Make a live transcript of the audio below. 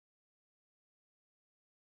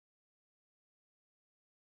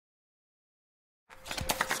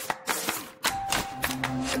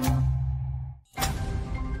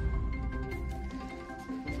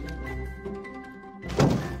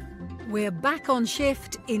We're back on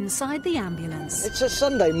shift inside the ambulance. It's a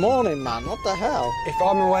Sunday morning, man. What the hell? If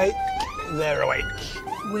I'm awake, they're awake.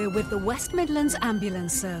 We're with the West Midlands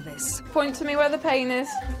Ambulance Service. Point to me where the pain is.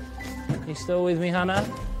 You still with me, Hannah?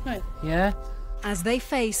 No. Yeah? As they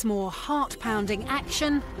face more heart-pounding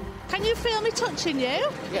action... Can you feel me touching you?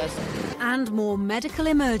 Yes. ...and more medical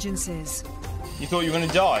emergencies. You thought you were going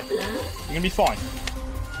to die? You're going to be fine.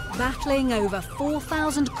 Battling over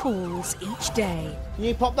 4,000 calls each day. Can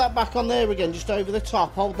you pop that back on there again, just over the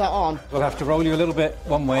top? Hold that on. We'll have to roll you a little bit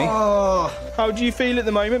one way. Oh, how do you feel at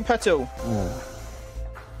the moment, Petal?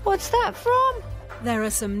 What's that from? There are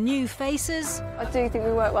some new faces. I do think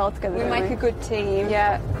we work well together. We make a good team.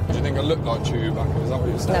 Yeah. Do you think I look like Chewbacca? Is that what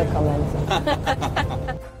you're saying? No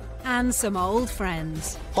comment. And some old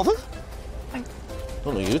friends. Pardon? I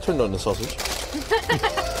don't know, you turned on the sausage.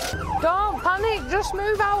 Don't panic, just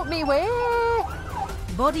move out me way.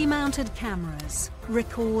 Body-mounted cameras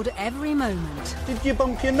record every moment. Did you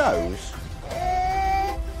bump your nose?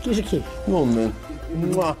 Give us a kiss. Come on, then.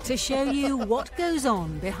 Mwah. To show you what goes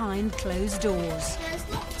on behind closed doors. There's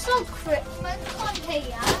lots of equipment on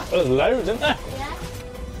here. There's loads, isn't there? Yeah.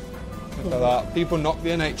 Look at that. People knock the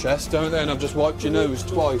NHS, don't they? And I've just wiped your nose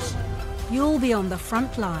twice. You'll be on the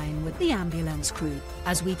front line with the ambulance crew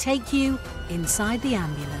as we take you inside the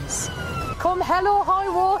ambulance. Come hell or high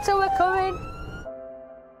water, we're coming.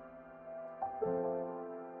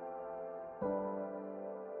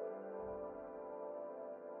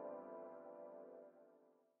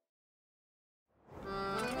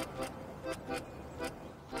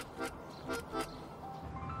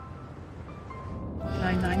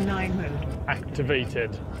 Mode.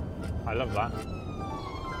 Activated. I love that.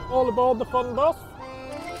 All aboard the fun bus.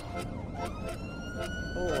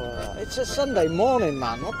 Oh, it's a Sunday morning,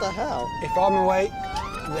 man. What the hell? If I'm awake,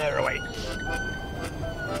 they're awake.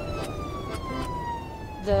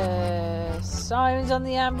 The sirens on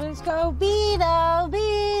the ambulance go beado,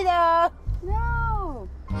 beado. No.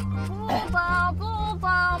 Booba,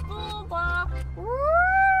 booba, booba.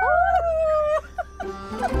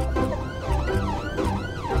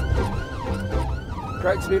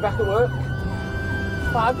 Great to be back at work.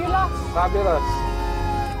 Fabulous. Fabulous.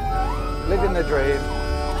 Living the dream.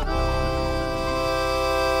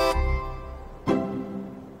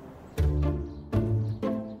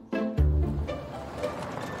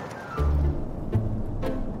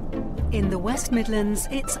 In the West Midlands,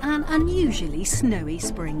 it's an unusually snowy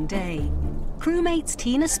spring day. Crewmates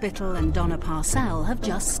Tina Spittle and Donna Parcell have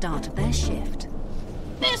just started their shift.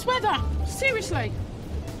 This weather, seriously.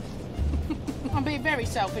 I'm being very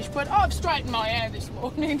selfish, but I've straightened my hair this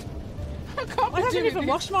morning. I haven't even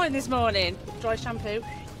washed mine this morning. Dry shampoo.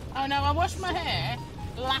 Oh no, I washed my hair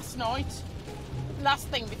last night, last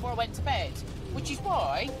thing before I went to bed, which is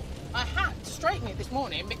why I had to straighten it this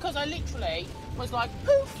morning, because I literally was like,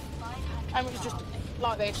 poof, and it was just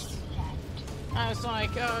like this. I was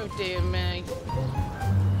like, oh dear me.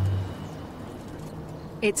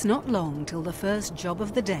 It's not long till the first job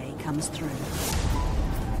of the day comes through.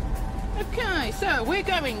 Okay, so we're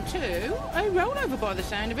going to a rollover by the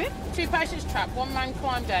sound of it. 2 patients trapped, 1 man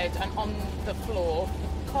climbed out and on the floor.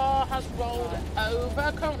 Car has rolled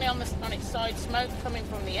over, currently on its side, smoke coming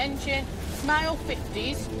from the engine. Male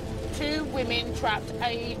 50s, 2 women trapped,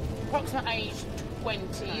 approximate age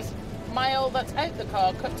 20s. Male that's out the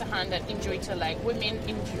car, cut to hand and injury to leg. Women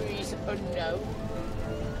injuries unknown.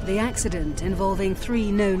 The accident, involving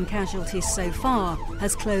 3 known casualties so far,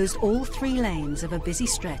 has closed all 3 lanes of a busy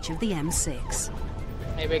stretch of the M6.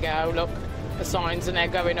 Here we go, look, the signs are now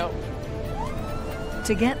going up.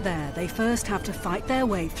 To get there, they first have to fight their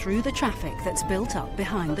way through the traffic that's built up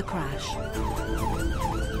behind the crash.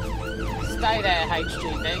 Stay there,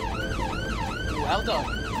 HGV. Well done.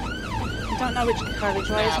 I don't know which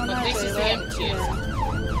carriageway is on but there, this is the emptiest.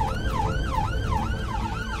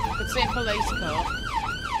 Could see a police car.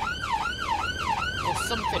 Or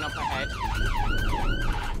something up ahead.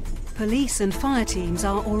 Police and fire teams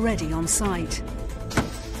are already on site.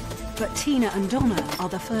 But Tina and Donna are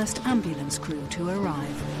the first ambulance crew to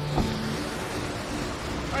arrive.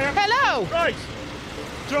 Hello! Right.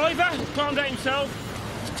 Driver, calmed down himself.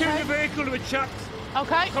 Steering the vehicle to a chat.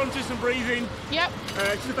 Okay. Conscious and breathing. Yep.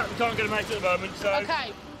 Just the fact we can't get him out at the moment, so...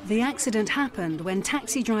 Okay. The accident happened when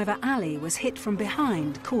taxi driver Ali was hit from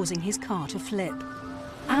behind, causing his car to flip.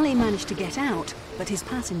 Ali managed to get out, but his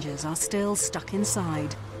passengers are still stuck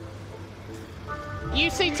inside. You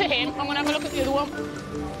see to him, I'm going to have a look at the other one.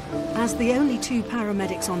 As the only 2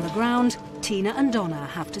 paramedics on the ground, Tina and Donna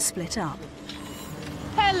have to split up.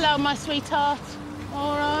 Hello, my sweetheart.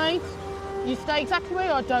 All right. You stay exactly where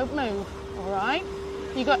you are, don't move. All right.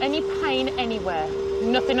 You got any pain anywhere?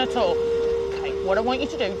 Nothing at all. Okay, what I want you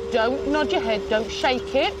to do, don't nod your head, don't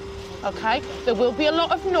shake it, okay? There will be a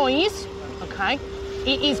lot of noise, okay?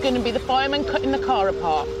 It is going to be the firemen cutting the car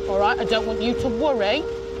apart, all right? I don't want you to worry.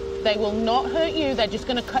 They will not hurt you. They're just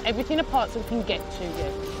going to cut everything apart so we can get to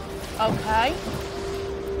you, okay?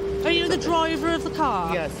 Are you the driver of the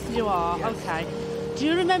car? Yes. You are? Yes. Okay. Do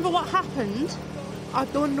you remember what happened? I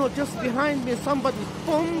don't know, just behind me, somebody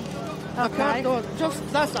boom. The car door, just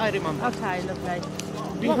that I remember. Okay, lovely.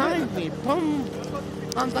 Behind me, boom.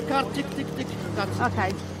 And the car tick, tick, tick. That's it.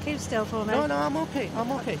 Okay, keep still for me. No, I'm okay,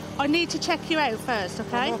 I'm okay. I need to check you out first,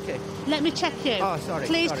 okay? I'm okay. Let me check you. Oh, sorry.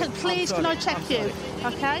 Please, sorry. please, can I check you?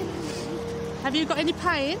 Okay. Have you got any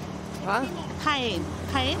pain? Huh? Pain.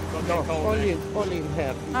 Pain? No, only in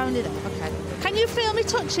here. Only there. Okay. Can you feel me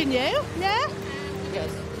touching you? Yeah?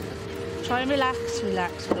 Yes. Try and relax,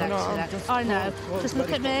 relax, relax, No, I'm relax. just I know. cold, Just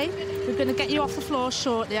look at me. We're going to get you off the floor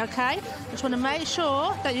shortly, okay? Just want to make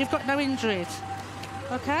sure that you've got no injuries.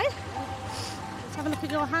 Okay? Let's have a look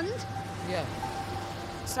at your hand. Yeah.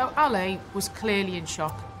 So Ali was clearly in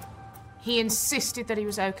shock. He insisted that he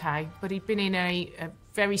was okay, but he'd been in a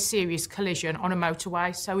very serious collision on a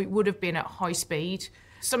motorway, so it would have been at high speed.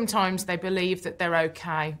 Sometimes they believe that they're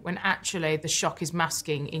okay, when actually the shock is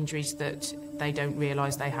masking injuries that they don't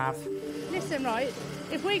realise they have. Listen, right,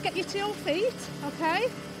 if we get you to your feet, okay?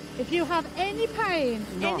 If you have any pain,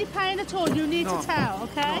 any pain at all, you need to tell,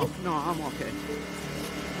 okay? No, I'm okay.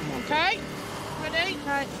 Okay, ready?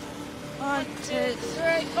 Okay. 1, 2,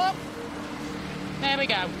 3, up. There we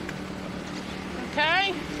go.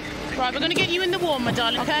 Okay. Right, we're going to get you in the warm, my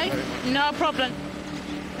darling, okay? No problem.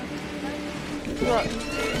 Right.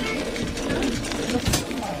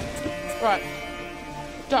 Right.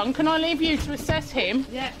 Don, can I leave you to assess him?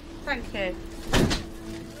 Yeah, thank you.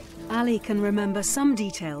 Ali can remember some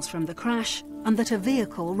details from the crash and that a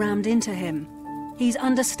vehicle rammed into him. He's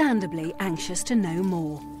understandably anxious to know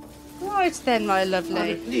more. Right then, my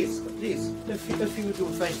lovely. Please, if you do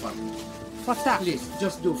a favour. What's that? Please,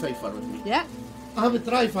 just do a favour with me. Yeah. I'm a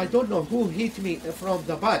driver, I don't know who hit me from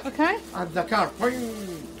the back. Okay. And the car,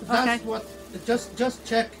 that's what, just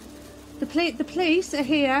check. The police are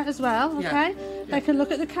here as well, okay? Yeah. They can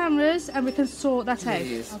look at the cameras and we can sort that out.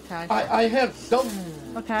 Yes. Okay. I heard dum.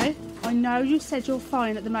 Okay. I know you said you're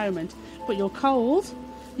fine at the moment, but you're cold,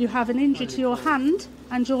 you have an injury to your hand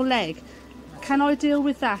and your leg. Can I deal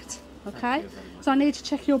with that? Okay? So I need to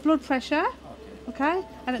check your blood pressure, okay?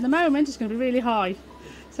 And at the moment it's going to be really high.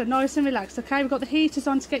 So nice and relaxed, okay? We've got the heaters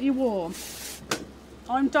on to get you warm.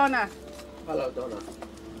 I'm Donna. Hello, Donna.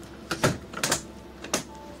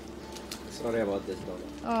 Sorry about this, Donna.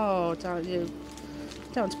 Oh,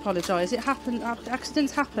 don't apologise. It happened,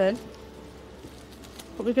 accidents happen.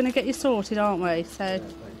 But we're going to get you sorted, aren't we? So.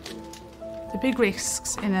 The big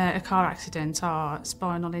risks in a car accident are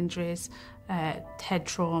spinal injuries, head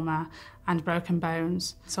trauma and broken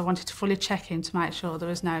bones. So I wanted to fully check in to make sure there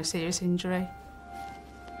was no serious injury.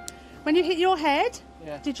 When you hit your head,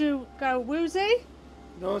 Yeah. did you go woozy?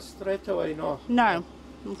 No, straight away, no. No.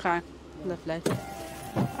 Okay, lovely.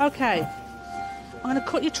 Okay, I'm going to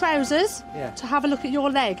cut your trousers to have a look at your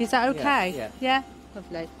leg. Is that okay? Yeah. Yeah?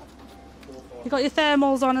 Lovely. You got your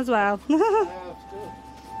thermals on as well.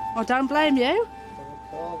 Oh, don't blame you.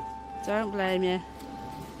 Don't blame you.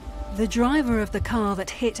 The driver of the car that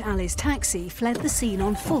hit Ali's taxi fled the scene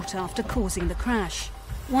on foot after causing the crash.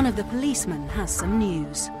 One of the policemen has some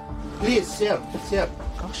news. Please, sir.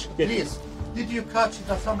 Gosh. Please. Did you catch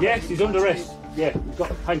the somebody? Yes, he's under arrest. Yeah, he's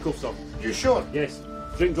got handcuffs on. You sure? Yes.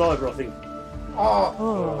 Drink driver, I think.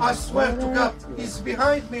 Oh, I swear to God, he's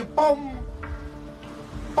behind me. Boom!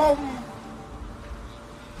 Boom!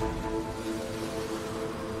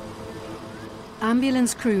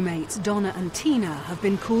 Ambulance crewmates Donna and Tina have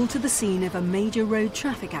been called to the scene of a major road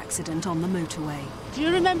traffic accident on the motorway. Do you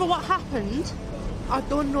remember what happened? I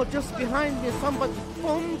don't know, just behind me, somebody,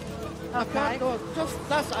 boom! Okay. Just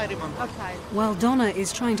that I remember. Okay. While Donna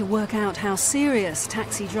is trying to work out how serious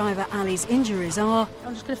taxi driver Ali's injuries are,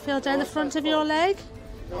 I'm just going to feel down the front of your leg.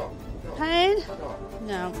 No. Pain?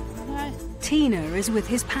 No. Okay. Tina is with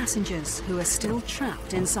his passengers who are still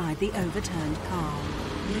trapped inside the overturned car.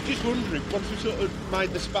 We were just wondering, once we sort of made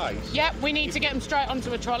the space... Yep, we need to get them straight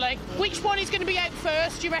onto a trolley. Which one is going to be out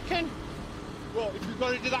first, do you reckon? Well, if we've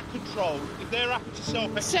got into that control, if they're happy to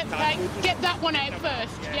self-execute... Okay, get that one out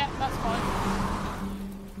first. Yeah, that's fine.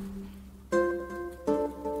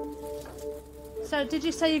 So, did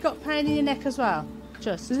you say you got pain in your neck as well?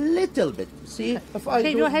 Just? Little bit. See, if I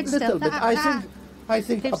Keep do your head little still. bit, I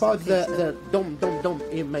think Keep about still, the dum,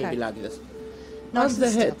 maybe Okay. like this. Nice On the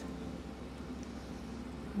and head.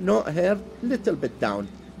 No hair, little bit down.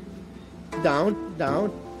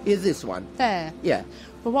 down. Is this one? There. Yeah.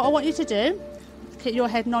 But what I want you to do, keep your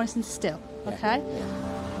head nice and still, okay?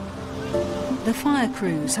 The fire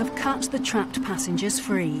crews have cut the trapped passengers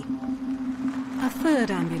free. A third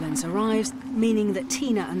ambulance arrives, meaning that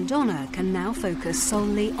Tina and Donna can now focus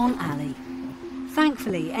solely on Ali.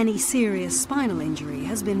 Thankfully, any serious spinal injury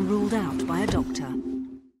has been ruled out by a doctor.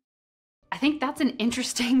 I think that's an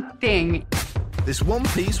interesting thing. This one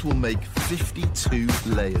piece will make 52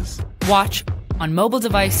 layers. Watch on mobile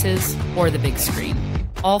devices or the big screen.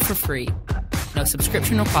 All for free. No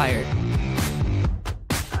subscription required.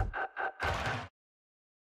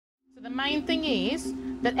 So the main thing is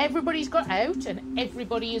that everybody's got out and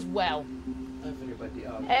everybody is well. Everybody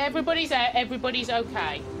out. Everybody's out, everybody's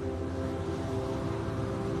okay.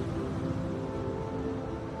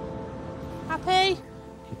 Happy?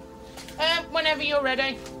 Whenever you're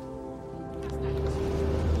ready.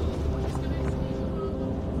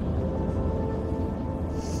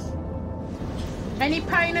 Any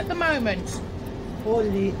pain at the moment?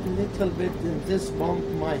 Only a little bit in this bump,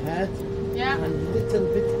 my head. Yeah. And a little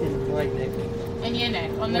bit in my neck. In your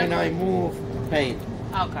neck? On the... When I move, pain.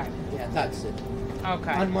 Okay. Yeah, that's it.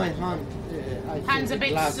 Okay. And my hand, Hand's a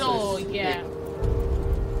bit sore, yeah.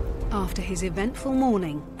 After his eventful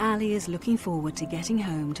morning, Ali is looking forward to getting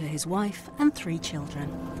home to his wife and 3 children.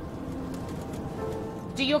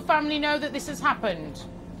 Do your family know that this has happened?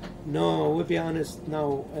 No, to be honest,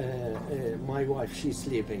 now my wife, she's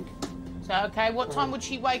sleeping. So, okay, what time would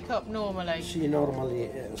she wake up normally? She normally,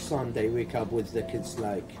 Sunday, wake up with the kids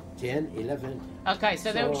like 10, 11. Okay,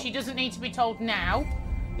 so she doesn't need to be told now.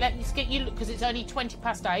 Let's get you, because it's only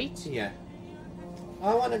 8:20. Yeah.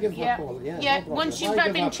 I want to give her a call, yeah. Yeah, no problem. once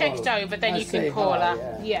you've been checked over, then you can call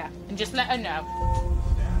her. Yeah, and just let her know.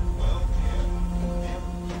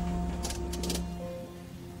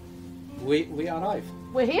 We arrived.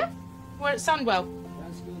 We're here. We're at Sandwell.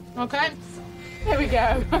 That's good. Okay. There we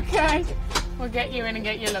go. Okay. We'll get you in and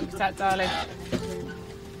get you looked at, darling.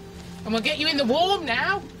 And we'll get you in the warm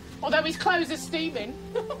now, although his clothes are steaming.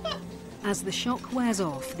 As the shock wears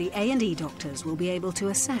off, the A&E doctors will be able to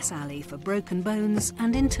assess Ali for broken bones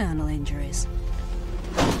and internal injuries.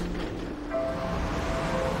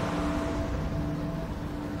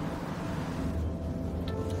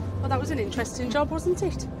 Well, that was an interesting job, wasn't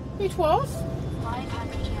it? It was.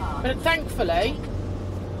 But thankfully,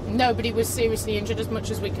 nobody was seriously injured, as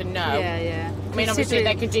much as we can know. Yeah, yeah. I mean, obviously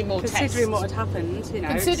they could do more tests. Considering what had happened, you know.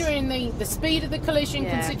 Considering the speed of the collision,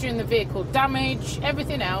 considering the vehicle damage,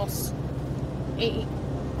 everything else, they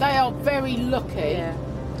are very lucky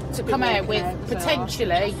to come out with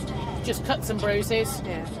potentially just cuts and bruises.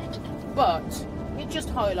 Yeah. But it just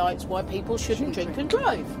highlights why people shouldn't drink and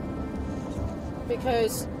drive.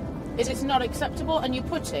 Because it is not acceptable, and you're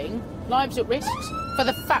putting lives at risk for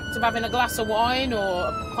the fact of having a glass of wine or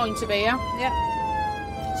a pint of beer.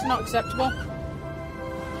 Yeah. It's not acceptable.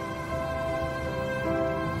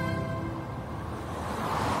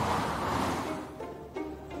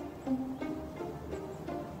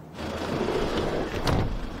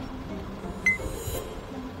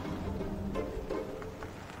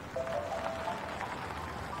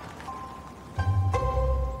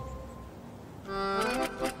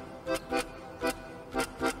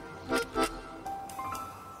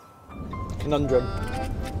 Conundrum.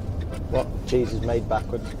 What cheese is made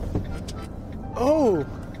backwards? Oh!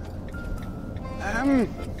 I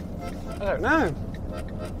don't know.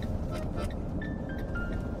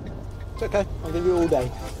 It's okay, I'll give you all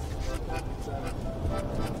day.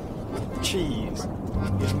 Cheese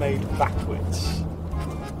is made backwards.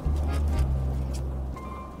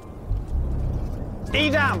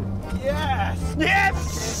 Edam! Yes!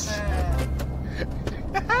 Yes!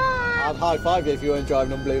 I'd high five you if you weren't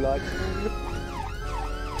driving on blue lights.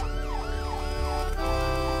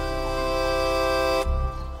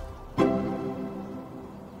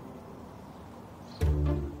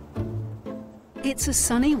 It's a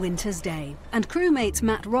sunny winter's day, and crewmates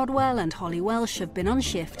Matt Rodwell and Holly Welsh have been on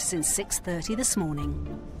shift since 6:30 this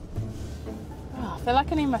morning. Oh, I feel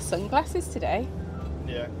like I need my sunglasses today.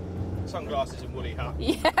 Yeah, sunglasses and woolly hat.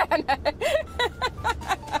 Yeah, I know.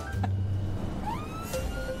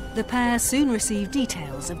 The pair soon receive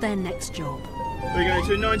details of their next job. We're going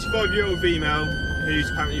to a 95-year-old female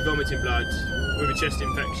who's apparently vomiting blood with a chest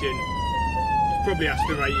infection. He's probably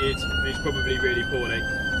aspirated and he's probably really poorly.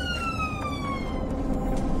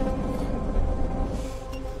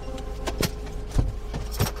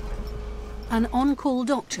 An on-call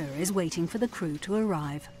doctor is waiting for the crew to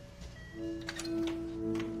arrive.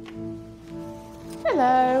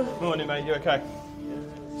 Hello. Morning, mate. You okay?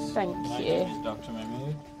 Thank you. Dr.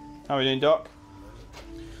 Mamie. How are you doing, Doc?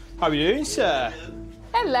 How are you doing, sir?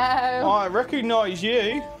 Hello. I recognise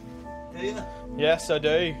you. Do you? Yes, I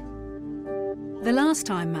do. The last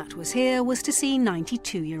time Matt was here was to see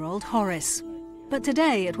 92-year-old Horace. But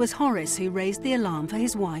today it was Horace who raised the alarm for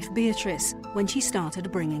his wife Beatrice when she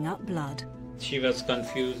started bringing up blood. She was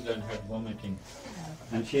confused and had vomiting.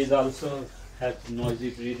 And she's also had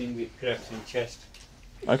noisy breathing with cracks in chest.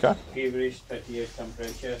 Okay. Feverish, 38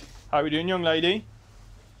 temperature. How are we doing, young lady?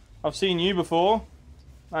 I've seen you before.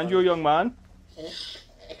 And your young man.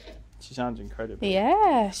 She sounds incredible.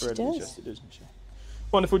 Yeah, she does. Chested, doesn't she?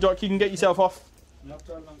 Wonderful, Doc. You can get yourself off. No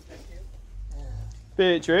problem, thank you.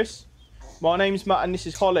 Beatrice, my name's Matt and this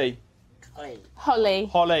is Holly. Holly.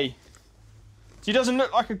 Holly. She doesn't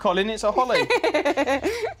look like a Colin, it's a Holly.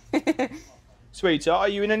 Sweetheart, are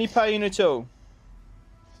you in any pain at all?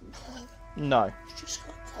 No.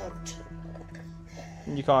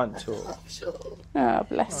 You can't talk. Oh,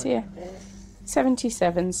 bless you.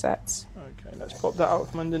 77 sets. Okay, let's pop that out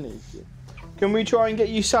from underneath you. Can we try and get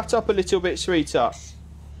you sat up a little bit, sweetheart?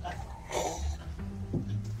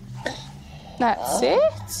 That's it.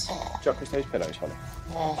 Chuck us those pillows, Holly.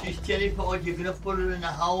 She's terrified you're going to put her in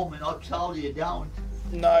a home and I'll tell you down.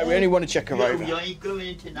 No, we only want to check her over. You ain't going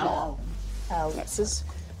into no. Oh, that's as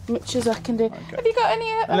much as I can do. Okay. Have you got any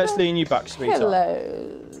And let's lean you back, sweetheart.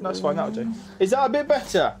 Hello. That's fine, that'll do. Is that a bit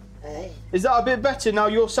better? Is that a bit better now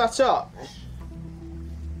you're sat up?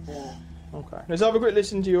 Okay. Let's have a quick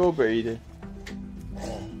listen to your breathing.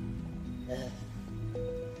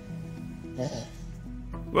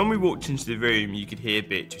 When we walked into the room, you could hear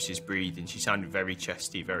Beatrice's breathing. She sounded very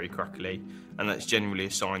chesty, very crackly, and that's generally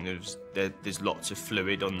a sign that there's lots of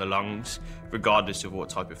fluid on the lungs, regardless of what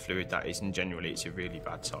type of fluid that is, and generally it's a really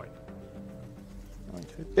bad sign.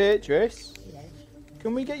 Okay. Beatrice,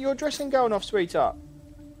 can we get your dressing gown off, sweetheart?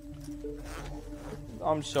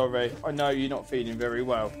 I'm sorry, I know you're not feeling very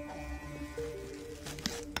well.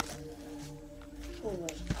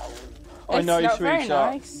 I know, it's not sweetheart. very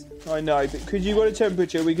nice. I know, but because you've got a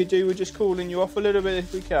temperature, we could do with just cooling you off a little bit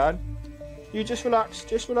if we can. You just relax,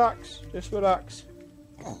 just relax, just relax.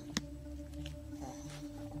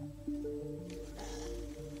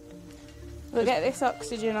 We'll get this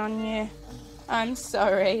oxygen on you. I'm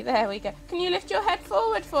sorry. There we go. Can you lift your head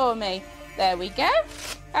forward for me? There we go.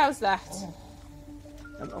 How's that?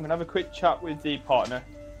 I'm going to have a quick chat with the partner.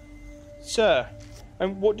 Sir,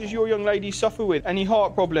 and what does your young lady suffer with? Any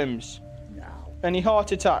heart problems? Any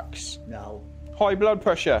heart attacks? No. High blood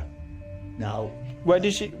pressure? No. Where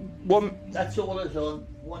does she... That's all it's on.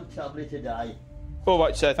 One tablet a day. All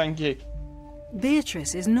right, sir, thank you.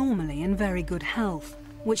 Beatrice is normally in very good health,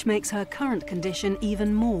 which makes her current condition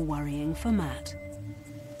even more worrying for Matt.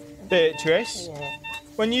 Beatrice,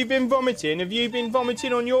 when you've been vomiting, have you been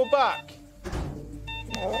vomiting on your back?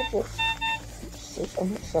 No,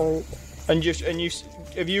 I'm sorry.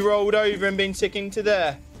 Have you rolled over and been sick into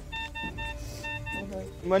there?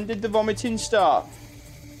 When did the vomiting start?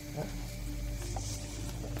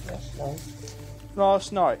 Last night.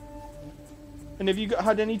 Last night. And have you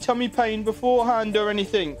had any tummy pain beforehand or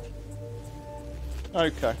anything?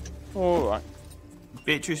 Okay, all right.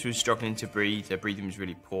 Beatrice was struggling to breathe. Her breathing was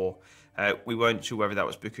really poor. We weren't sure whether that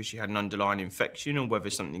was because she had an underlying infection or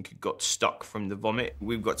whether something had got stuck from the vomit.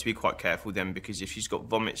 We've got to be quite careful then, because if she's got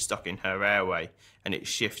vomit stuck in her airway and it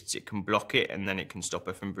shifts, it can block it and then it can stop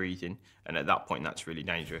her from breathing. And at that point, that's really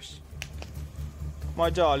dangerous.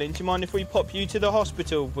 My darling, do you mind if we pop you to the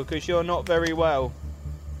hospital because you're not very well?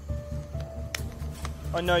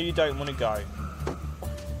 I know you don't want to go,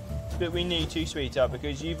 but we need to, sweetheart,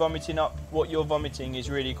 because you vomiting up what you're vomiting is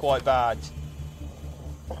really quite bad.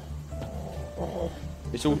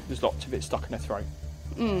 There's lots of it stuck in her throat,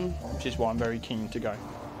 which is why I'm very keen to go.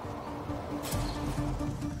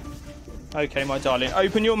 Okay, my darling,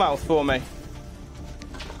 open your mouth for me.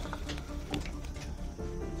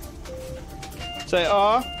 Say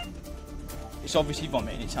ah. It's obviously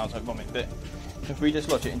vomiting. It sounds like vomit, but if we just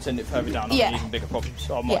lodge it and send it further down, I'll have even bigger problems.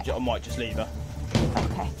 So I might just leave her.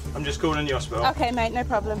 Okay. I'm just calling the hospital. Okay, mate, no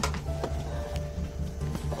problem.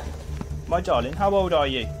 My darling, how old are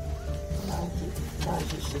you?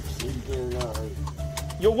 96 in July.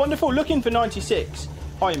 You're wonderful looking for 96.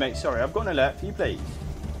 Hi, mate. Sorry, I've got an alert for you, please.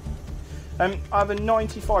 I have a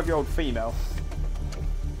 95-year-old female.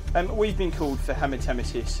 We've been called for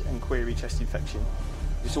hematemesis and query chest infection.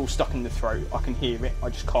 It's all stuck in the throat. I can hear it. I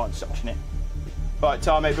just can't suction it. Right,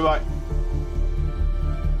 ta, mate. Bye-bye.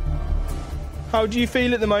 How do you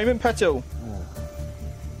feel at the moment, Petal?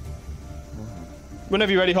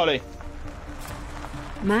 Whenever you're ready, Holly.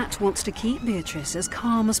 Matt wants to keep Beatrice as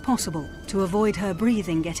calm as possible to avoid her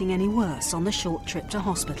breathing getting any worse on the short trip to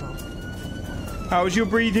hospital. How's your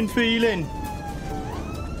breathing feeling?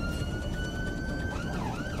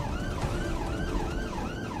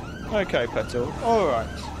 Okay, Petal. All right.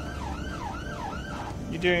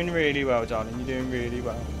 You're doing really well, darling. You're doing really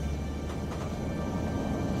well.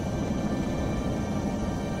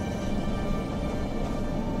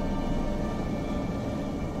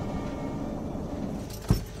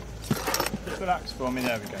 Just relax for me.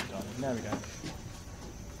 There we go, darling. There we go.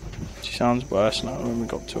 She sounds worse now when we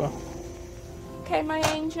got to her. Okay, my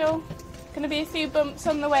angel. Gonna be a few bumps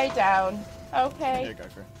on the way down. Okay. Yeah, go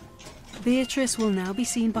for it. Beatrice will now be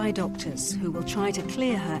seen by doctors who will try to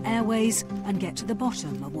clear her airways and get to the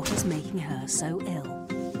bottom of what is making her so ill.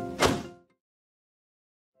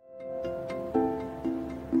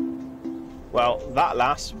 Well, that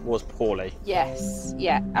lass was poorly. Yes,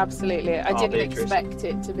 yeah, absolutely. I didn't Beatrice. expect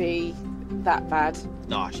it to be that bad.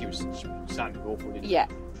 Nah, she sounded awful, didn't she? Yeah.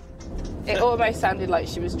 It almost sounded like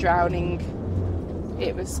she was drowning.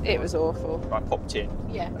 It was awful. I popped in.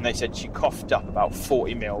 Yeah. And they said she coughed up about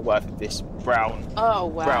 40 ml worth of this brown, Oh,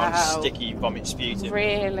 wow. brown sticky vomit sputum.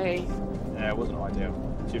 Really? Yeah, it wasn't ideal.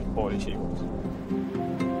 She was poorly, she was.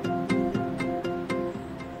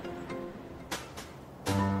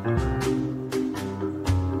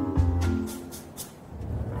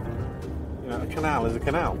 You know, a canal is a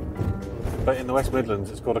canal, but in the West Midlands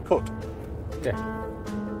it's called a cut. Yeah.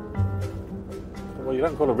 Well, you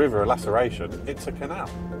don't call a river a laceration, it's a canal.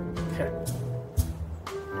 Okay.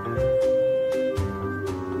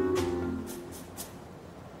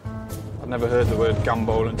 I've never heard the word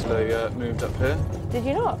gambol until I moved up here. Did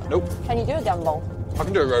you not? Nope. Can you do a gambol? I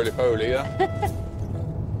can do a roly-poly, yeah.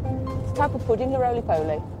 It's a type of pudding, a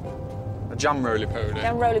roly-poly. A jam roly-poly.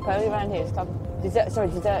 Jam roly-poly around here. It's type of dessert, sorry,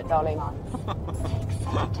 dessert, darling.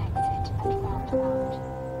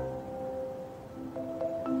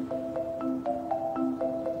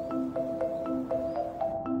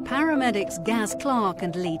 Paramedics Gaz Clark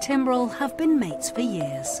and Lee Timbrell have been mates for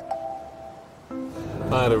years.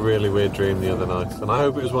 I had a really weird dream the other night, and I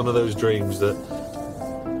hope it was one of those dreams that,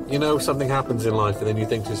 you know, something happens in life and then you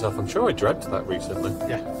think to yourself, I'm sure I dreamt that recently.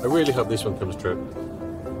 Yeah. I really hope this one comes true.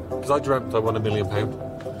 Because I dreamt I won £1 million.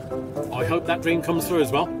 I hope that dream comes through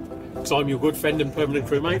as well, because I'm your good friend and permanent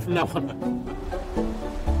crewmate from now on.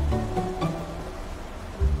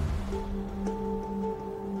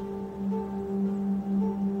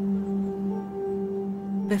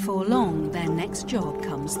 Before long, their next job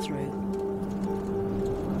comes through.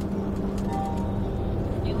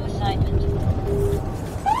 New assignment.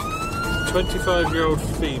 25-year-old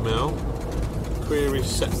female, queries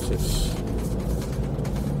sepsis.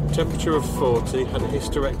 Temperature of 40, had a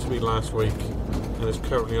hysterectomy last week and is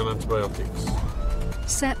currently on antibiotics.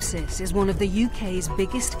 Sepsis is one of the UK's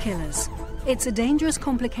biggest killers. It's a dangerous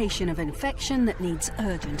complication of infection that needs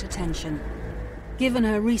urgent attention. Given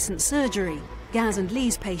her recent surgery, Gaz and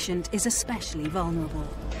Lee's patient is especially vulnerable.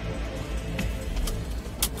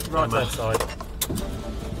 Right hand side.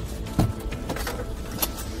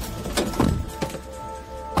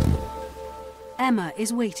 Emma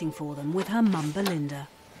is waiting for them with her mum Belinda.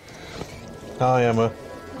 Hi, Emma.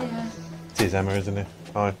 Yeah. It is Emma, isn't it?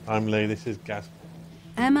 Hi, I'm Lee, this is Gaz.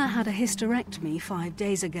 Emma had a hysterectomy 5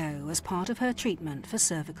 days ago as part of her treatment for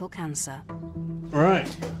cervical cancer. Right.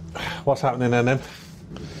 What's happening then?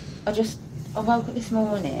 I woke up this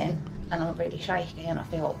morning and I'm really shaky and I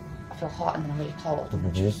feel hot and then I'm really cold and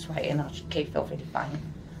I'm just sweating and I just keep feeling really faint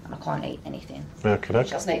and I can't eat anything. Okay.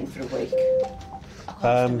 Which I hasn't eaten for a week. I can't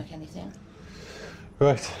stomach anything.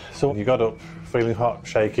 Right, so you got up feeling hot,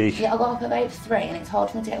 shaky. Yeah, I got up at about 3 and it's hard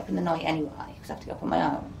for me to get up in the night anyway because I have to get up on my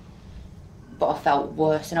own. But I felt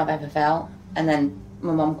worse than I've ever felt. And then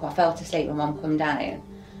I fell asleep, my mum come down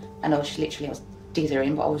and I was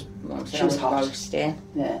dithering, but I was hot. Roasting.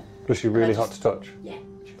 Yeah. Was she really hot to touch? Yeah.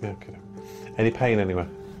 Okay. Any pain anywhere?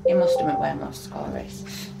 In my stomach where my scar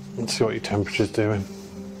is. Let's see what your temperature's doing.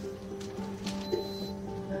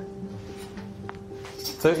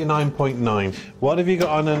 39.9. What have you got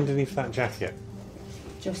on underneath that jacket?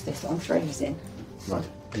 Just this, I'm freezing. Right.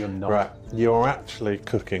 You're not. Right. You're actually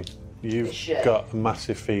cooking. You've Shit. got a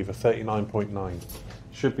massive fever, 39.9.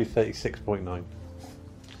 Should be 36.9.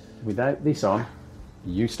 Without this on,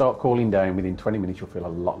 you start cooling down, within 20 minutes you'll feel a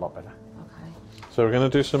lot better. So we're going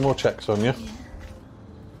to do some more checks on you.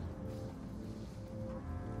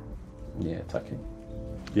 Yeah, take it.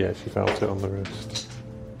 Yeah, she felt it on the wrist.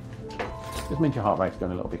 Just means your heart rate's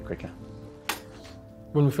going a little bit quicker.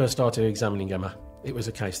 When we first started examining Emma, it was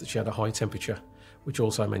a case that she had a high temperature, which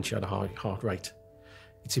also meant she had a high heart rate.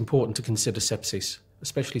 It's important to consider sepsis,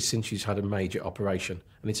 especially since she's had a major operation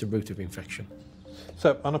and it's a route of infection.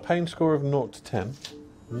 So, on a pain score of 0 to 10,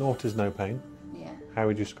 0 is no pain. Yeah. How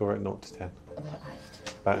would you score it 0 to 10?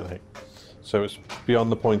 About an 8. So it's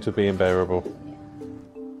beyond the point of being bearable.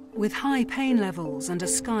 With high pain levels and a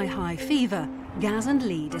sky-high fever, Gaz and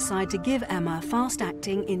Lee decide to give Emma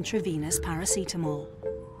fast-acting intravenous paracetamol.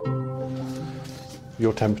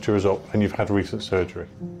 Your temperature is up and you've had recent surgery.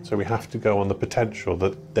 So we have to go on the potential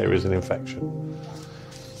that there is an infection.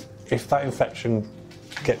 If that infection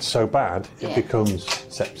gets so bad, it becomes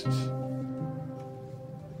sepsis.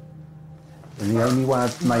 And the only way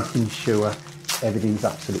of making sure everything's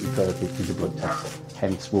absolutely perfect is a blood test.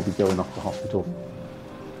 Hence, we'll be going off to hospital.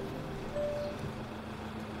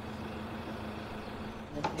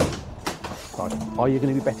 Right. Are you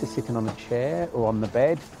going to be better sitting on a chair or on the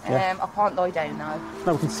bed? I can't lie down now.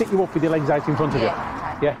 No, we can sit you up with your legs out in front of you.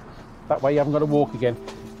 Yeah. That way you haven't got to walk again.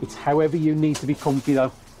 It's however you need to be comfy,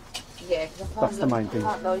 though. Yeah, because That's the main thing.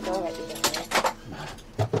 I can't lie directly down.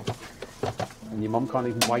 And your mum can't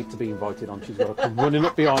even wait to be invited on. She's got to come running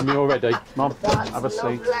up behind me already. Mum, have a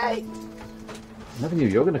seat. I never knew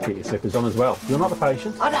you were going to keep your slippers on as well. You're not the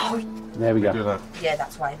patient. I know. There we go. Do that. Yeah,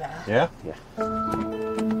 that's way better. Yeah? Yeah.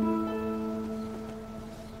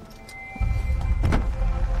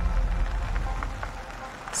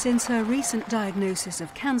 Since her recent diagnosis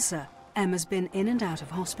of cancer, Emma's been in and out of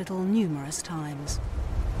hospital numerous times.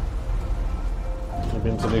 You've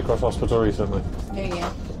been to New Cross Hospital recently?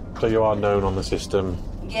 Yeah. So you are known on the system?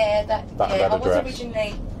 Yeah, I was address.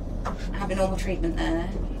 originally having normal treatment there.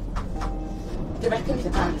 They reckoned the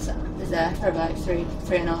cancer was there for about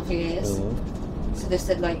 3.5 years. Mm-hmm. So they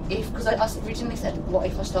said, like, because I originally said, what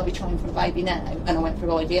if I started trying for a baby now and I went for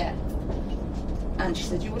IVF? And she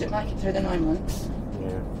said, you wouldn't make it through the 9 months.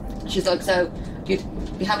 Yeah. She's like, so you'd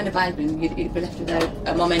be having a baby and you'd be left without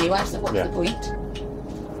a mum anyway, so what's the point?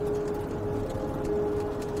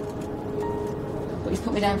 But he's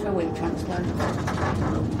put me down for a womb transplant.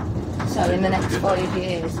 So in the next 5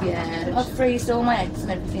 years, I've freezed all my eggs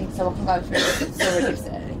and everything so I can go through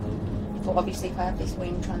surrogacy. But obviously if I have this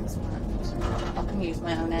womb transplant, I can use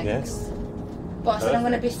my own eggs. Yes. But I said I'm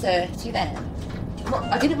going to be 30 then. Well,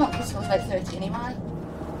 I didn't want kids till I was about 30 anyway.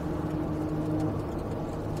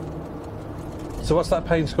 So what's that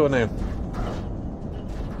pain score now?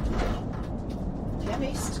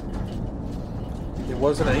 Chemist. It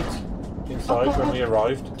was an 8 inside when we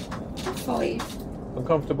arrived. 5.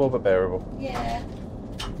 Uncomfortable but bearable. Yeah.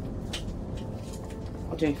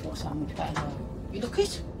 I do feel so much better though. You look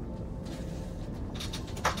it.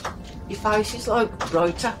 Your face is like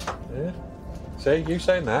brighter. Yeah. See, you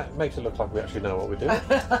saying that makes it look like we actually know what we're doing.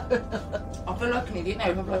 I feel like an idiot now.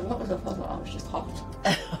 I'm like, what was up? I was like, I was just hot.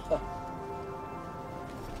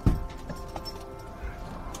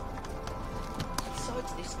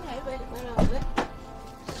 Besides this now, where are we?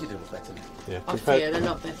 You do look better. Yeah. I feel a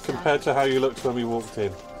lot better. Compared to how you looked when we walked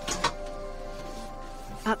in.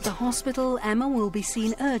 At the hospital, Emma will be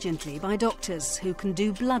seen urgently by doctors who can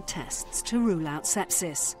do blood tests to rule out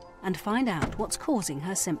sepsis and find out what's causing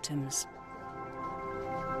her symptoms.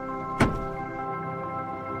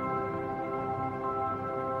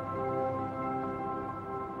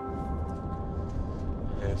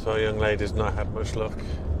 Yeah, so our young lady's not had much luck.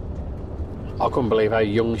 I couldn't believe how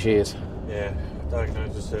young she is. Yeah,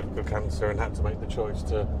 diagnosed with cervical cancer and had to make the choice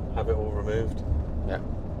to have it all removed. Yeah.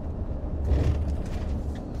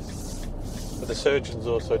 But the surgeon's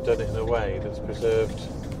also done it in a way that's preserved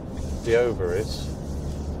the ovaries.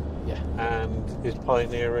 Yeah. And is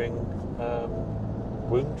pioneering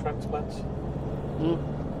womb transplants.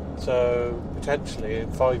 So potentially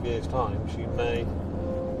in 5 years' time she may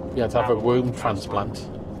Yeah, to have a womb transplant.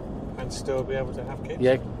 and still be able to have kids.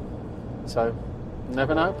 Yeah. So,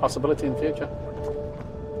 never know. Possibility in the future.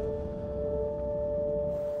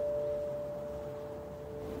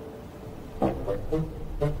 I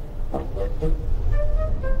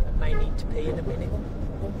may need to pee in a minute.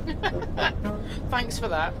 Thanks for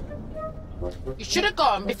that. You should have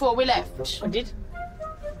gone before we left. I did.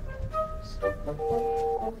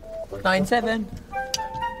 9-7.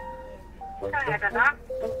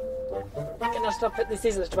 Can I stop at the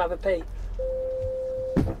scissors to have a pee?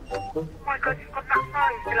 Oh my God, you've got that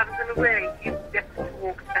sign still haven't done away. You have to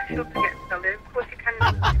walk special to get salute. Of course you can.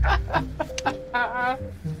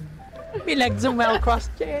 My legs are well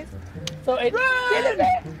crossed, cheers. Thought it's killing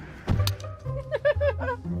it.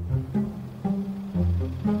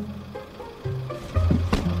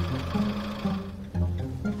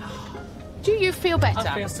 Do you feel better?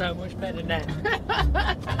 I feel so much better now.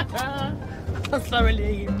 I'm so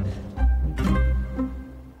relieved.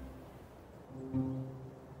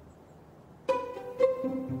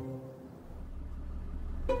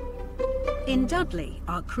 In Dudley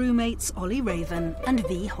are crewmates Ollie Raven and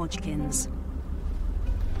V. Hodgkins.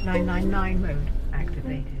 999 mode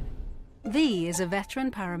activated. V is a veteran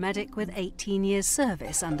paramedic with 18 years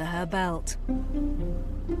service under her belt.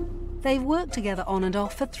 They've worked together on and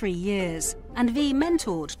off for 3 years, and V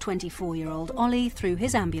mentored 24-year-old Ollie through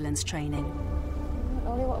his ambulance training.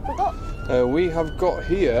 Ollie, what have we got? We have got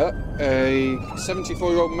here a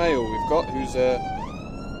 74-year-old male we've got who's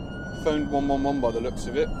phoned 111 by the looks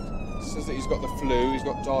of it. Says that he's got the flu, he's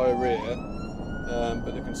got diarrhoea,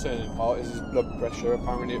 but the concerning part is his blood pressure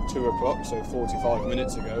apparently at 2 o'clock, so 45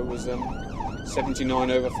 minutes ago, was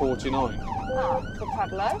 79/49. Ah, it's a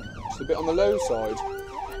tad low. It's a bit on the low side.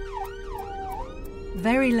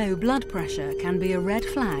 Very low blood pressure can be a red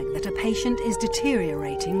flag that a patient is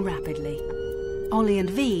deteriorating rapidly. Ollie and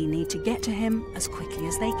V need to get to him as quickly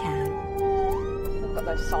as they can. We've got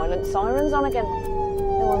those silent sirens on again.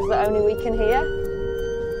 The ones that only we can hear.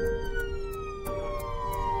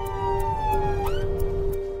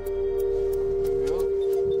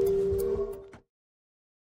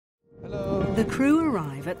 The crew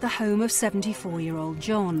arrive at the home of 74-year-old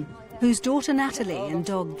John, whose daughter Natalie and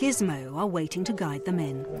dog Gizmo are waiting to guide them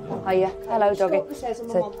in. Hiya. Hello, doggy.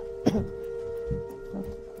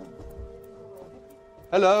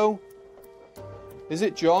 Hello. Is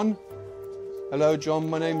it John? Hello, John.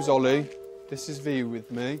 My name's Ollie. This is V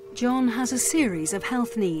with me. John has a series of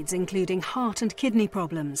health needs, including heart and kidney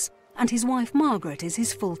problems, and his wife Margaret is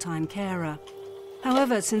his full-time carer.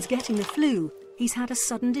 However, since getting the flu, he's had a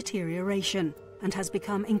sudden deterioration and has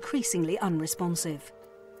become increasingly unresponsive.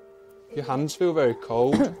 Your hands feel very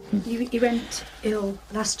cold. He went ill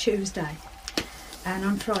last Tuesday, and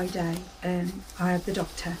on Friday I had the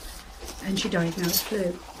doctor and she diagnosed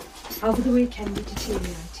flu. Over the weekend he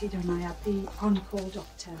deteriorated and I had the on-call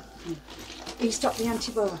doctor. He stopped the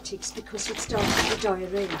antibiotics because it started with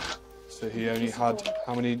diarrhoea. So he only had,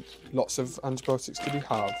 how many lots of antibiotics did he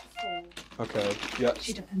have? 4. Okay, yeah.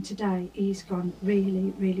 And today he's gone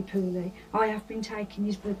really, really poorly. I have been taking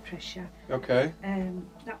his blood pressure. Okay.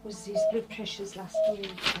 That was his blood pressures last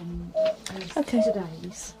week and Okay.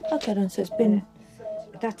 today's. Okay then, so it's been...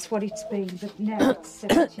 That's what it's been, but now it's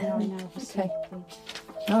 79 over 60.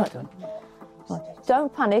 All right, then. Right.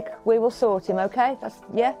 Don't panic, we will sort him, okay? That's,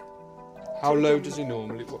 yeah? How low does he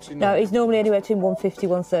normally, what's he No, normally? he's normally anywhere between 150,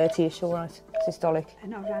 130-ish, all right? Systolic.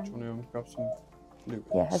 And I Do ran. you want to grab some fluids?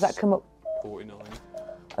 Yeah, has that come up? 49.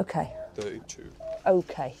 Okay. 32.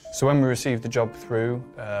 Okay. So when we received the job through,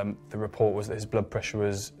 the report was that his blood pressure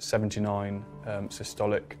was 79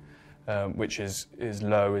 systolic, which is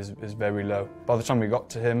low, is very low. By the time we got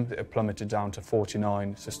to him, it had plummeted down to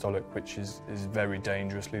 49 systolic, which is very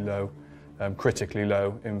dangerously low, critically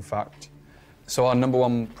low, in fact. So our number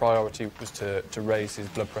one priority was to raise his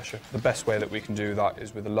blood pressure. The best way that we can do that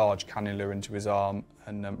is with a large cannula into his arm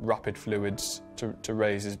and rapid fluids to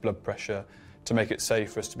raise his blood pressure, to make it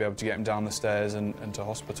safe for us to be able to get him down the stairs and to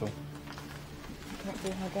hospital.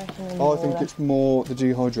 I think it's more the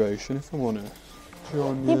dehydration, if I'm honest.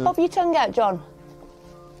 John, You pop your tongue out, John.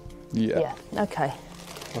 Yeah. Yeah, okay.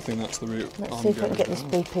 I think that's the route. Let's see if we can get this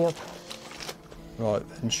BP up. Right,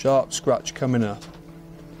 then sharp scratch coming up.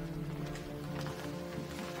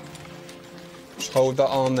 Just hold that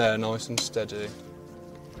arm there nice and steady.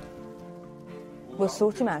 We'll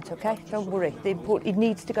sort him out, okay? Don't worry. He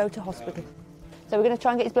needs to go to hospital. So we're going to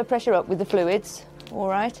try and get his blood pressure up with the fluids, all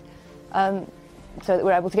right? So that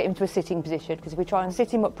we're able to get him to a sitting position, because if we try and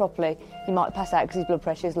sit him up properly, he might pass out because his blood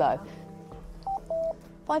pressure is low.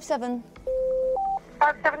 57.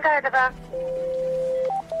 57, go ahead, Eva.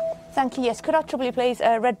 Thank you, yes. Could I trouble you, please,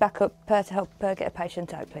 red backup to help get a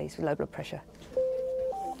patient out, please, with low blood pressure.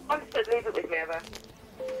 Understood, leave it with me, Eva.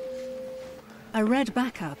 A red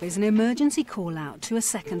backup is an emergency call-out to a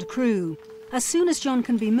second crew. As soon as John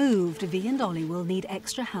can be moved, V and Ollie will need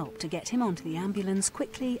extra help to get him onto the ambulance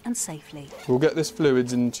quickly and safely. We'll get this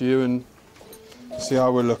fluids into you and see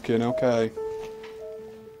how we're looking, okay?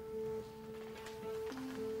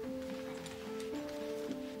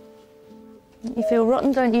 You feel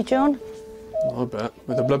rotten, don't you, John? I bet.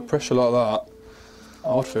 With a blood pressure like that,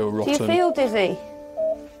 I'd feel rotten. Do you feel dizzy?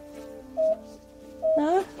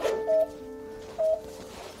 No?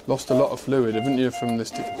 Lost a lot of fluid, haven't you, from this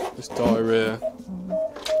diarrhoea?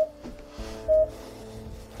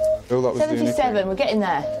 Oh, that was 77, we're getting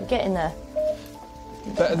there, we're getting there.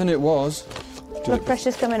 Better than it was. Blood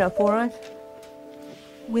pressure's coming up, all right?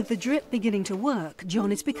 With the drip beginning to work,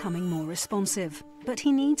 John is becoming more responsive, but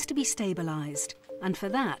he needs to be stabilised. And for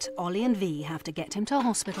that, Ollie and V have to get him to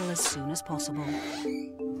hospital as soon as possible.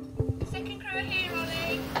 Second crew here,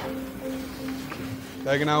 Ollie.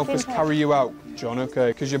 They're going to help us carry you out, John, OK?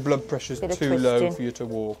 Because your blood pressure's too low for you to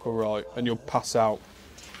walk, all right? And you'll pass out,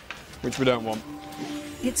 which we don't want.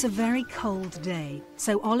 It's a very cold day,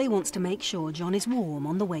 so Ollie wants to make sure John is warm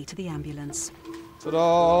on the way to the ambulance.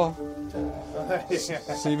 Ta-da!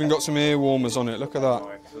 It's even got some ear warmers on it, look at that.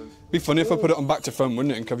 Be funny if I put it on back to front,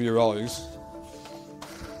 wouldn't it, and cover your eyes?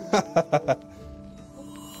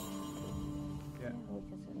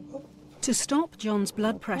 To stop John's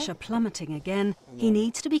blood pressure plummeting again, he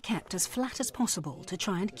needs to be kept as flat as possible to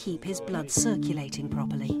try and keep his blood circulating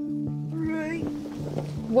properly.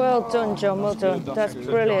 Well done, John, well done. That's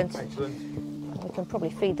brilliant. We can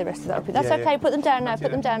probably feed the rest of that up. That's okay, put them down now,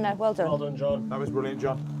 put them down now. Well done. Well done, John. That was brilliant,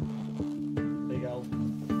 John. Big L.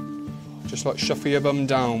 Just like shuffle your bum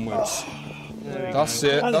downwards. That's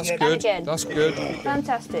it, that's good, that's good.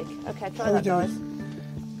 Fantastic. Okay, try that, guys.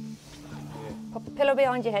 Pop a pillow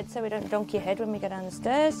behind your head so we don't donk your head when we go down the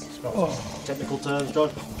stairs. Technical terms, John.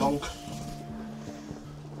 Donk.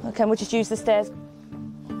 Okay, we'll just use the stairs.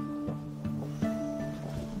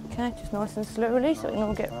 Okay, just nice and slowly so we can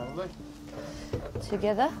all get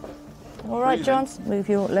together. All right, John, move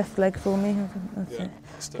your left leg for me. That's it.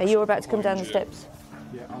 Okay, you're about to come down the steps.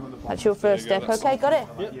 That's your first step. Okay, got it?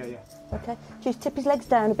 Yeah. Okay, just tip his legs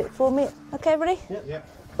down a bit for me. Okay, ready? Yeah.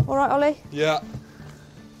 All right, Ollie? Yeah.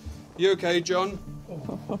 You okay, John?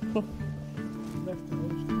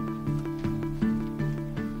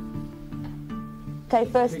 Okay,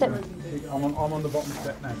 first step. I'm on the bottom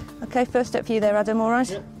step now. Okay, first step for you there, Adam, all right?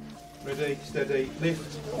 Yep. Ready, steady,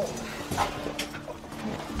 lift.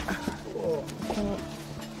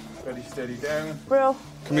 Ready, steady, down. Brill.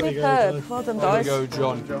 Superb. Well done, guys. There we go,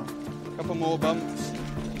 John. Couple more bumps.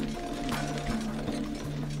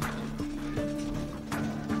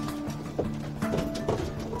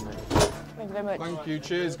 Thank you very much. Thank you,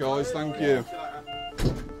 cheers, guys, thank you.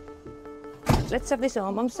 Let's have this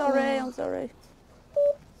arm. I'm sorry.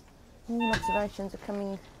 Observations are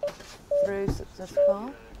coming through thus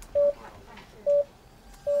far.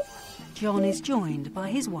 John is joined by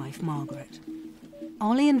his wife, Margaret.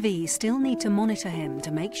 Ollie and V still need to monitor him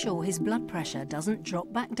to make sure his blood pressure doesn't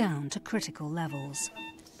drop back down to critical levels.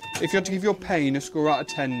 If you had to give your pain a score out of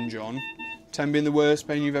 10, John, 10 being the worst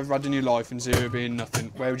pain you've ever had in your life and 0 being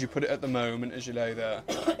nothing, where would you put it at the moment as you lay there?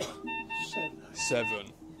 7.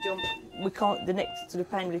 John, we can't, the next sort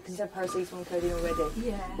of pain, because he's had paracetamol codeine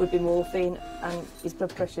already, would be morphine, and his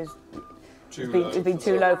blood pressure's been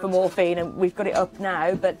too low for morphine, and we've got it up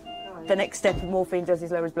now, but the next step of morphine does is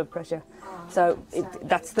lower his blood pressure. So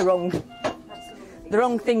that's the wrong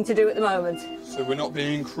thing to do at the moment. So we're not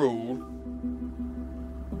being cruel.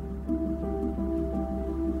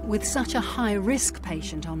 With such a high-risk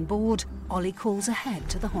patient on board, Ollie calls ahead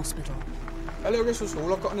to the hospital. Hello, Russell's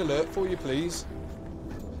Hall, I've got an alert for you, please.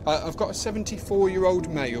 I've got a 74-year-old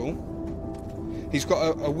male. He's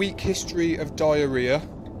got a weak history of diarrhea.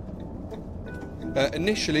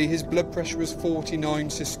 Initially, his blood pressure was 49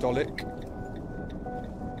 systolic.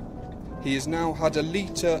 He has now had a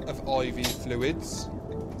litre of IV fluids.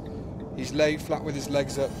 He's laid flat with his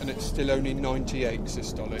legs up and it's still only 98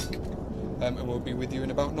 systolic. And we'll be with you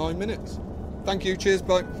in about 9 minutes. Thank you, cheers,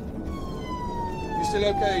 bye. You still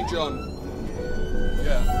okay, John?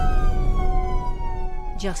 Yeah.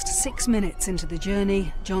 Just 6 minutes into the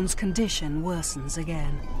journey, John's condition worsens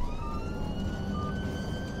again.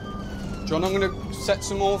 John, I'm going to set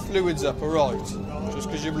some more fluids up, all right? Just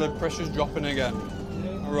because your blood pressure's dropping again.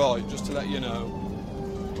 All right, just to let you know.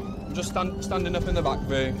 I'm just standing up in the back,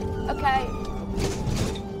 V. Okay.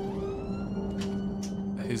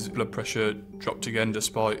 His blood pressure dropped again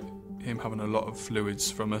despite him having a lot of fluids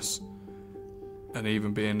from us. And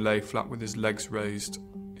even being lay flat with his legs raised,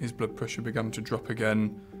 his blood pressure began to drop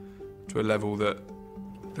again to a level that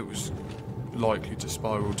was likely to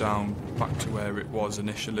spiral down back to where it was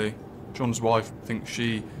initially. John's wife thinks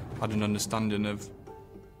she had an understanding of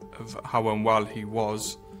how unwell he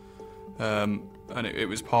was, and it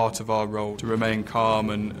was part of our role to remain calm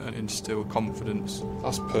and instill confidence.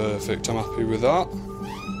 That's perfect, I'm happy with that.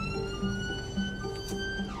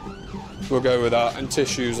 We'll go with that, and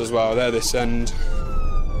tissues as well, they're this end.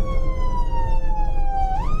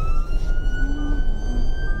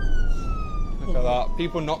 Look at that,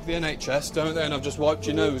 people knock the NHS, don't they, and I've just wiped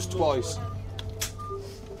your nose twice.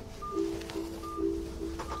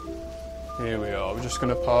 Here we are, we're just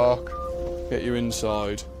going to park, get you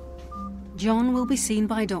inside. John will be seen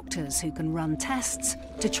by doctors who can run tests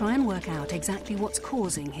to try and work out exactly what's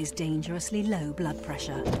causing his dangerously low blood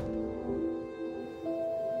pressure.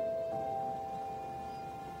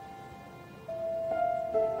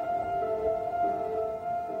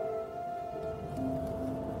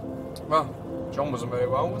 Well, John wasn't very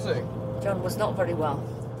well, was he? John was not very well.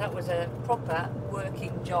 That was a proper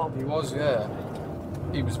working job. He was, yeah.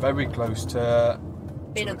 He was very close to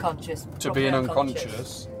Being unconscious. To being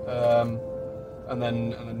unconscious, and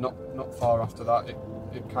then not far after that,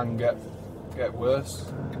 it can get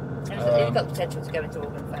worse. You've got the potential to go into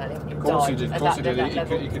organ failure. Of course he did. Of course he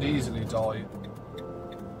did. He could easily die.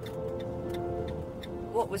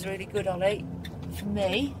 What was really good, Ollie, for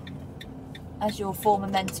me, as your former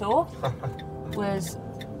mentor, was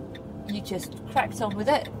you just cracked on with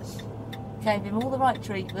it, gave him all the right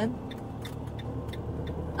treatment,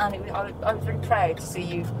 and I was very proud to see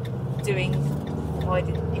you doing what I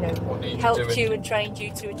did, you know, helped you and trained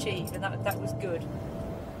you to achieve, and that was good.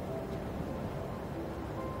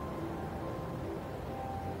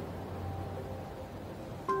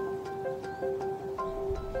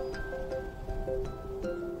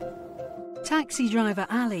 Taxi driver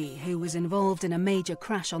Ali, who was involved in a major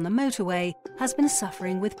crash on the motorway, has been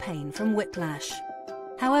suffering with pain from whiplash.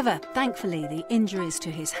 However, thankfully, the injuries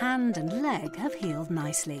to his hand and leg have healed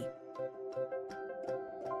nicely.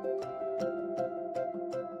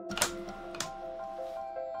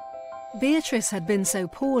 Beatrice had been so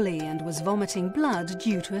poorly and was vomiting blood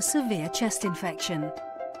due to a severe chest infection.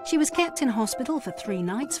 She was kept in hospital for 3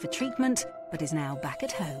 nights for treatment, but is now back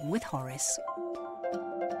at home with Horace.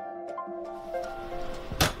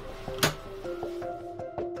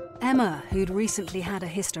 Emma, who'd recently had a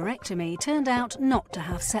hysterectomy, turned out not to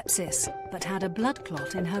have sepsis, but had a blood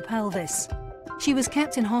clot in her pelvis. She was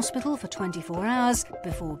kept in hospital for 24 hours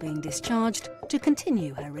before being discharged to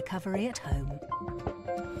continue her recovery at home.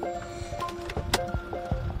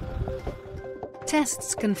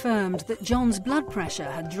 Tests confirmed that John's blood pressure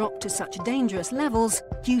had dropped to such dangerous levels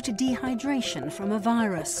due to dehydration from a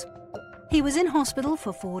virus. He was in hospital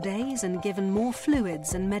for 4 days and given more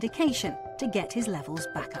fluids and medication to get his levels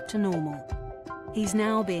back up to normal. He's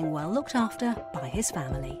now being well looked after by his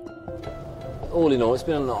family. All in all, it's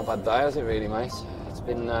been not a bad day, has it really, mate? It's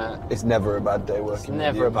been... it's never a bad day working with you.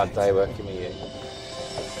 It's never a bad day working with you.